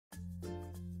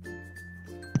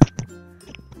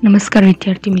નમસ્કાર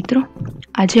વિદ્યાર્થી મિત્રો,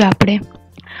 આજે આપણે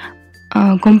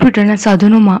કોમ્પ્યુટરના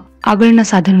સાધનોમાં આગળના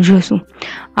સાધનો જોઈશું.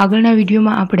 આગળના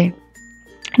વિડીયોમાં આપણે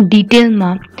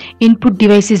ડિટેલમાં ઇનપુટ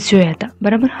ડિવાઇસીસ જોયા હતા,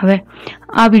 બરાબર. હવે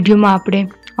આ વિડીયોમાં આપણે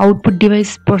આઉટપુટ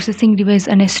ડિવાઇસ, પ્રોસેસિંગ ડિવાઇસ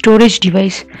અને સ્ટોરેજ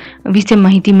ડિવાઇસ વિશે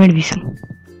માહિતી મેળવીશું.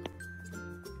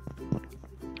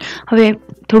 હવે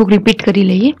થોડુંક રિપીટ કરી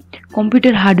લઈએ.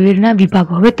 કોમ્પ્યુટર હાર્ડવેરના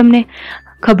વિભાગો. હવે તમને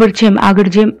ખબર છે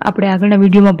જેમ આપણે આગળના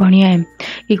વિડીયોમાં ભણ્યા એમ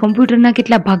કે કોમ્પ્યુટરના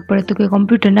કેટલા ભાગ પડે, તો કે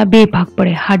કોમ્પ્યુટરના બે ભાગ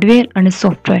પડે, હાર્ડવેર અને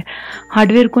સોફ્ટવેર.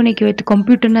 હાર્ડવેર કોને કહેવાય? તો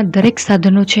કોમ્પ્યુટરના દરેક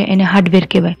સાધનો છે એને હાર્ડવેર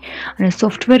કહેવાય. અને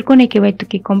સોફ્ટવેર કોને કહેવાય? તો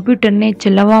કે કોમ્પ્યુટરને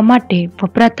ચલાવવા માટે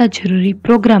વપરાતા જરૂરી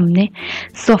પ્રોગ્રામને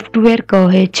સોફ્ટવેર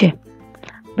કહે છે,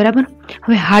 બરાબર.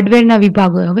 હવે હાર્ડવેરના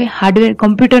વિભાગો. હવે હાર્ડવેર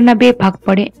કોમ્પ્યુટરના બે ભાગ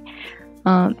પડે,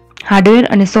 હાર્ડવેર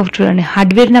અને સોફ્ટવેર. અને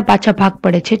હાર્ડવેરના પાછા ભાગ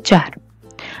પડે છે 4.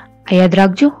 આ યાદ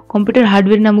રાખજો, કોમ્પ્યુટર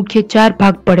હાર્ડવેરના મુખ્ય 4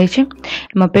 ભાગ પડે છે.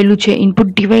 એમાં પહેલું છે ઇનપુટ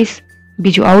ડિવાઇસ,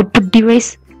 બીજું આઉટપુટ ડિવાઇસ,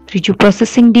 ત્રીજું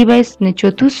પ્રોસેસિંગ ડિવાઇસ અને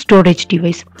ચોથું સ્ટોરેજ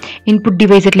ડિવાઇસ. ઇનપુટ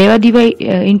ડિવાઇસ એટલે એવા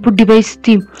ઇનપુટ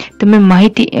ડિવાઇસથી તમે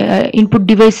ઇનપુટ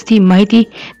ડિવાઇસથી માહિતી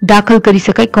દાખલ કરી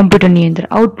શકાય કોમ્પ્યુટરની અંદર.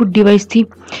 આઉટપુટ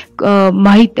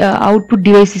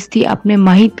ડિવાઇસીસથી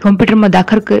આપણે કોમ્પ્યુટરમાં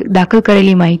દાખલ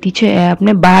કરેલી માહિતી છે એ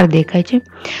આપણે બહાર દેખાય છે.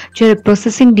 જ્યારે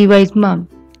પ્રોસેસિંગ ડિવાઇસમાં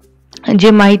જે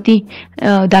માહિતી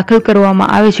દાખલ કરવામાં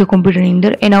આવે છે કોમ્પ્યુટરની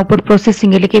અંદર, એના ઉપર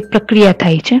પ્રોસેસિંગ એટલે કે પ્રક્રિયા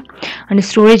થાય છે. અને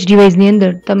સ્ટોરેજ ડિવાઇસની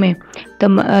અંદર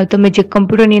તમે જે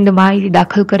કોમ્પ્યુટરની અંદર માહિતી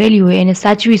દાખલ કરેલી હોય એને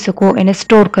સાચવી શકો, એને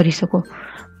સ્ટોર કરી શકો,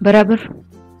 બરાબર.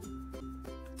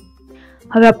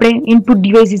 હવે આપણે ઇનપુટ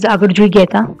ડિવાઇસીસ આગળ જોઈ ગયા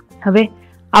હતા. હવે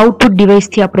આઉટપુટ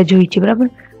ડિવાઇસથી આપણે જોઈ છે, બરાબર.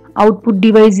 આઉટપુટ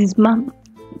ડિવાઇસીસમાં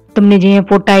તમને જે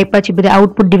ફોટા આપ્યા છે બધા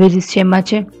આઉટપુટ ડિવાઇસીસ છે. એમાં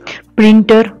છે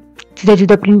પ્રિન્ટર, જુદા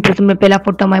જુદા પ્રિન્ટર તમને પહેલા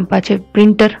ફોટામાં આપ્યા છે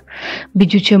પ્રિન્ટર,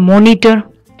 બીજું છે મોનિટર,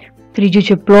 ત્રીજું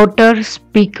છે પ્લોટર,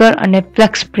 સ્પીકર અને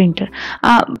ફ્લેક્સ પ્રિન્ટર.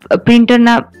 આ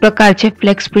પ્રિન્ટરના પ્રકાર છે,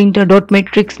 ફ્લેક્સ પ્રિન્ટર, ડોટ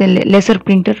મેટ્રિક્સ ને લેસર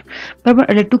પ્રિન્ટર, બરાબર.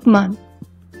 એટલે ટૂંકમાં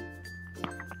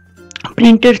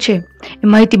પ્રિન્ટર છે એ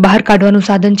માહિતી બહાર કાઢવાનું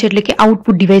સાધન છે, એટલે કે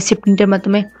આઉટપુટ ડિવાઇસ છે. પ્રિન્ટરમાં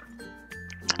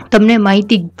તમને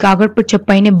માહિતી કાગળ પર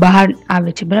છપાઈને બહાર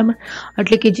આવે છે, બરાબર.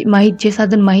 એટલે કે જે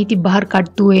સાધન માહિતી બહાર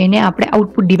કાઢતું હોય એને આપણે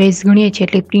આઉટપુટ ડિવાઇસ ગણીએ છીએ.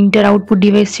 એટલે પ્રિન્ટર આઉટપુટ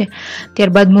ડિવાઇસ છે.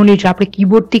 ત્યારબાદ મોનિટર, આપણે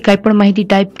કીબોર્ડથી કાંઈ પણ માહિતી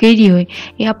ટાઈપ કરી હોય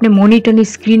એ આપણે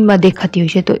મોનિટરની સ્ક્રીનમાં દેખાતી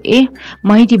હોય છે, તો એ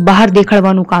માહિતી બહાર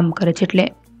દેખાડવાનું કામ કરે છે, એટલે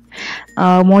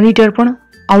મોનિટર પણ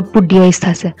આઉટપુટ ડિવાઇસ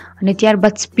થશે. અને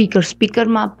ત્યારબાદ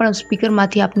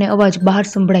સ્પીકરમાંથી આપણે અવાજ બહાર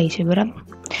સંભળાય છે, બરાબર.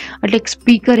 એટલે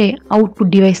સ્પીકર એ આઉટપુટ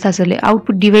ડિવાઇસ થશે. એટલે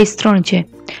આઉટપુટ ડિવાઇસ 3 છે,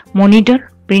 મોનિટર,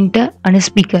 પ્રિન્ટર અને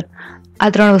સ્પીકર. આ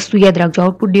 3 વસ્તુ યાદ રાખજો.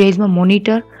 આઉટપુટ ડિવાઇસમાં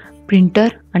મોનિટર, પ્રિન્ટર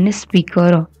અને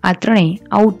સ્પીકર, આ ત્રણેય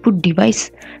આઉટપુટ ડિવાઇસ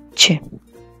છે.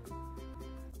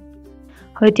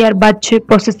 હવે ત્યારબાદ છે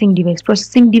પ્રોસેસિંગ ડિવાઇસ.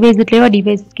 પ્રોસેસિંગ ડિવાઇસ એટલે એવા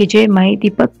ડિવાઇસ કે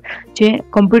જે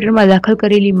કોમ્પ્યુટરમાં દાખલ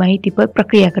કરેલી માહિતી પર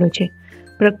પ્રક્રિયા કરે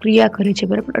છે,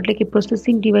 બરાબર. એટલે કે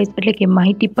પ્રોસેસિંગ ડિવાઇસ એટલે કે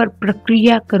માહિતી પર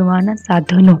પ્રક્રિયા કરવાના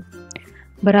સાધનો,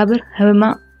 બરાબર. હવે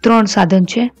એમાં 3 સાધન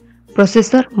છે,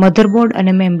 પ્રોસેસર, મધરબોર્ડ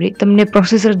અને મેમરી. તમને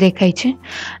પ્રોસેસર દેખાય છે.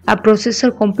 આ પ્રોસેસર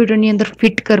કોમ્પ્યુટરની અંદર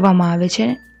ફિટ કરવામાં આવે છે,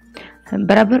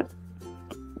 બરાબર.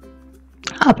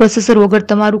 આ પ્રોસેસર વગર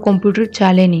તમારું કોમ્પ્યુટર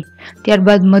ચાલે નહીં.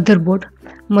 ત્યારબાદ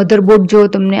મધરબોર્ડ જો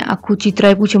તમને આખું ચિત્ર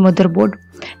આપ્યું છે મધરબોર્ડ,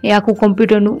 એ આખું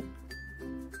કોમ્પ્યુટરનું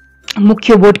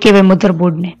મુખ્ય બોર્ડ કહેવાય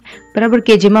મધરબોર્ડને, બરાબર.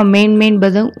 કે જેમાં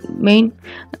મેઇન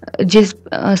જે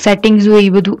સેટિંગ્સ હોય એ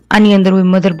બધું આની અંદર હોય,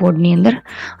 મધરબોર્ડની અંદર.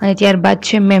 અને ત્યારબાદ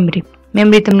છે મેમરી.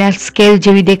 તમને આ સ્કેલ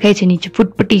જેવી દેખાય છે, નીચે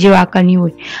ફૂટપટ્ટી જેવા આકારની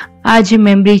હોય. આ જે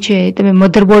મેમરી છે, તમે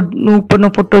મધરબોર્ડનો ઉપરનો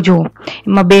ફોટો જુઓ,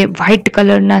 એમાં 2 વ્હાઇટ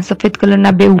કલરના, સફેદ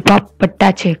કલરના 2 ઊભા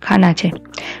પટ્ટા છે, ખાના છે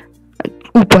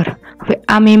ઉપર. હવે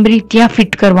આ મેમરી ત્યાં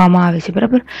ફિટ કરવામાં આવે છે,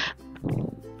 બરાબર.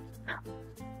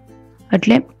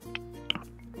 એટલે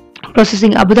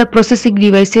આ બધા પ્રોસેસિંગ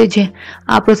ડિવાઇસ છે.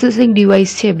 આ પ્રોસેસિંગ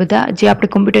ડિવાઇસ છે બધા જે આપણે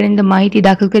કોમ્પ્યુટરની અંદર માહિતી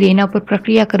દાખલ કરી એના ઉપર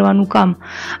પ્રક્રિયા કરવાનું કામ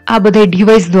આ બધા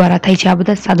ડિવાઇસ દ્વારા થાય છે, આ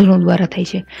બધા સાધનો દ્વારા થાય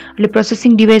છે. એટલે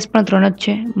પ્રોસેસિંગ ડિવાઇસ પણ 3 જ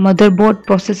છે, મધરબોર્ડ,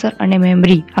 પ્રોસેસર અને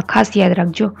મેમરી. આ ખાસ યાદ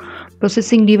રાખજો.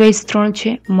 પ્રોસેસિંગ ડિવાઇસ 3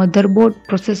 છે, મધરબોર્ડ,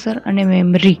 પ્રોસેસર અને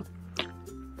memory.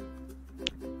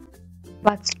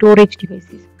 Storage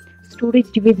devices. Storage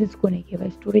devices કોને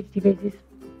કહેવાય? સ્ટોરેજ ડિવાઇસીસ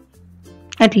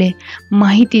એટલે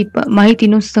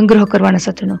માહિતીનો સંગ્રહ કરવાના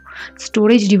સાધનો.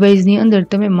 સ્ટોરેજ ડિવાઇસની અંદર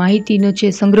તમે માહિતીનો છે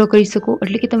સંગ્રહ કરી શકો,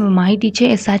 એટલે કે તમે માહિતી છે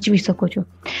એ સાચવી શકો છો.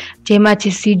 જેમાં છે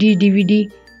CD, DVD,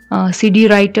 CD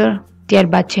રાઇટર,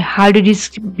 ત્યારબાદ છે હાર્ડ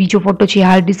ડિસ્ક. બીજો ફોટો છે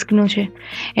હાર્ડ ડિસ્કનો છે.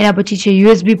 એના પછી છે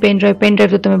USB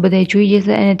પેનડ્રાઈવ તો તમે બધા જોઈ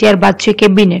જશે. અને ત્યારબાદ છે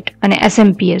કેબિનેટ અને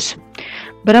SMPS,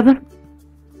 બરાબર.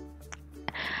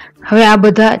 હવે આ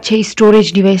બધા છે સ્ટોરેજ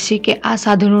ડિવાઇસ છે કે આ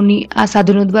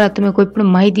સાધનો દ્વારા તમે કોઈ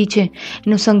પણ માહિતી છે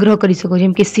એનો સંગ્રહ કરી શકો.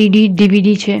 જેમ કે સીડી,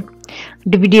 ડીવીડી છે,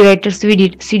 ડીવીડી રાઇટર,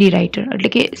 સીડી રાઇટર, એટલે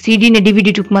કે સીડી ને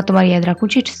ડીવીડી ટૂંકમાં તમારે યાદ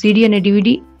રાખવું છે. સીડી અને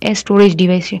ડીવીડી એ સ્ટોરેજ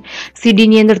ડિવાઇસ છે.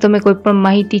 સીડીની અંદર તમે કોઈ પણ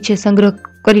માહિતી છે સંગ્રહ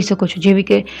કરી શકો છો, જેવી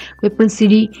કે કોઈ પણ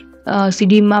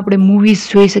સીડીમાં આપણે મૂવીઝ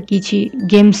જોઈ શકીએ છીએ,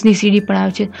 ગેમ્સની સીડી પણ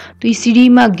આવે છે. તો એ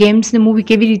સીડીમાં ગેમ્સ ને મૂવી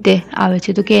કેવી રીતે આવે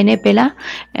છે, તો કે એને પહેલાં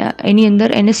એની અંદર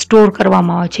એને સ્ટોર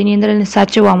કરવામાં આવે છે, એની અંદર એને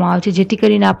સાચવવામાં આવે છે, જેથી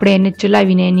કરીને આપણે એને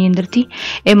ચલાવીને એની અંદરથી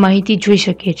એ માહિતી જોઈ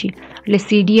શકીએ છીએ. એટલે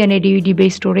સીડી અને ડીવીડી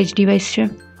બે સ્ટોરેજ ડિવાઇસ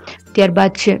છે.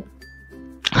 ત્યારબાદ છે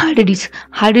હાર્ડ ડિસ્ક.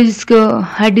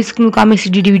 હાર્ડ ડિસ્કનું કામ એ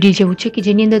સીડી ડીવીડી જેવું છે કે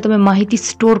જેની અંદર તમે માહિતી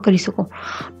સ્ટોર કરી શકો.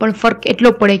 પણ ફરક એટલો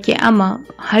પડે કે આમાં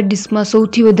હાર્ડ ડિસ્કમાં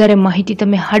સૌથી વધારે માહિતી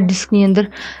તમે હાર્ડ ડિસ્કની અંદર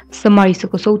સમાળી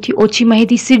શકો, સૌથી ઓછી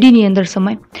માહિતી સીડીની અંદર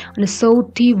સમાય, અને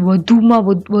સૌથી વધુમાં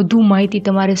વધુ માહિતી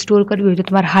તમારે સ્ટોર કરવી હોય તો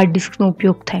તમારે હાર્ડ ડિસ્કનો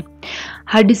ઉપયોગ થાય.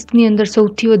 હાર્ડ ડિસ્કની અંદર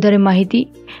સૌથી વધારે માહિતી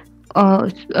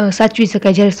સાચવી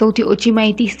શકાય, જ્યારે સૌથી ઓછી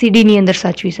માહિતી સીડીની અંદર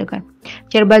સાચવી શકાય.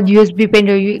 ત્યારબાદ યુએસબી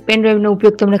પેનડ્રાઈવનો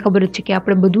ઉપયોગ તમને ખબર જ છે કે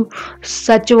આપણે બધું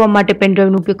સાચવવા માટે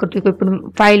પેનડ્રાઈવનો ઉપયોગ કરતો હોય. કોઈ પણ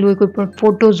ફાઇલ હોય, કોઈ પણ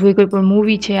ફોટોઝ હોય, કોઈ પણ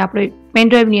મૂવી છે, આપણે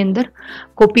પેનડ્રાઈવની અંદર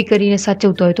કોપી કરીને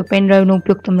સાચવતા હોય તો પેનડ્રાઈવનો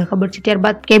ઉપયોગ તમને ખબર છે.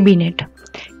 ત્યારબાદ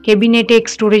કેબિનેટ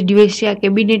એક સ્ટોરેજ ડિવાઇસ છે. આ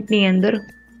કેબિનેટની અંદર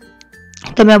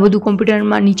તમે આ બધું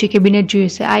કોમ્પ્યુટરમાં નીચે કેબિનેટ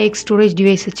જોયું હશે, આ એક સ્ટોરેજ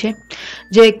ડિવાઇસ છે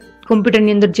જે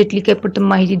કોમ્પ્યુટરની અંદર જેટલી કંઈ પણ તમે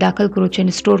માહિતી દાખલ કરો છો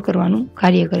એને સ્ટોર કરવાનું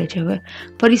કાર્ય કરે છે. હવે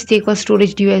ફરીથી એકવાર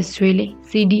સ્ટોરેજ ડિવાઇસ જોઈ લઈએ.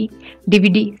 સીડી,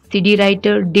 ડીવીડી, સીડી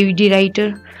રાઇટર, ડીવીડી રાઇટર,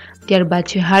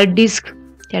 ત્યારબાદ છે હાર્ડ ડિસ્ક,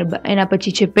 ત્યારબાદ એના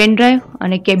પછી છે પેન ડ્રાઈવ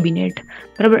અને કેબિનેટ.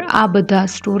 બરાબર, આ બધા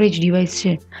સ્ટોરેજ ડિવાઇસ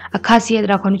છે. આ ખાસ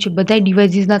યાદ રાખવાનું છે, બધા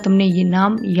ડિવાઇસીસના તમને એ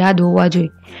નામ યાદ હોવા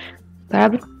જોઈએ.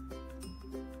 બરાબર.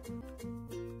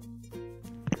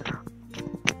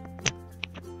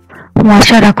 હું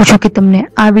આશા રાખું છું કે તમને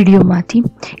આ વિડીયોમાંથી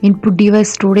input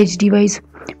device, storage device,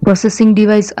 processing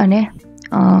device અને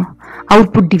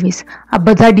આઉટપુટ ડિવાઇસ, આ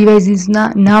બધા ડિવાઇસીસના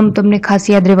નામ તમને ખાસ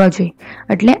યાદ રહેવા જોઈએ.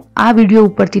 એટલે આ વિડીયો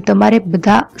ઉપરથી તમારે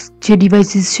બધા જે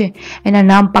ડિવાઇસીસ છે એના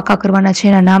નામ પાકા કરવાના છે,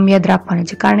 એના નામ યાદ રાખવાના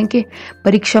છે, કારણ કે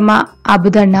પરીક્ષામાં આ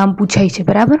બધા નામ પૂછાય છે.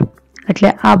 બરાબર,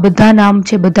 એટલે આ બધા નામ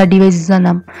છે, બધા ડિવાઇસીસના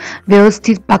નામ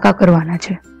વ્યવસ્થિત પાકા કરવાના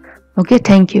છે. Okay,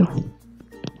 thank you.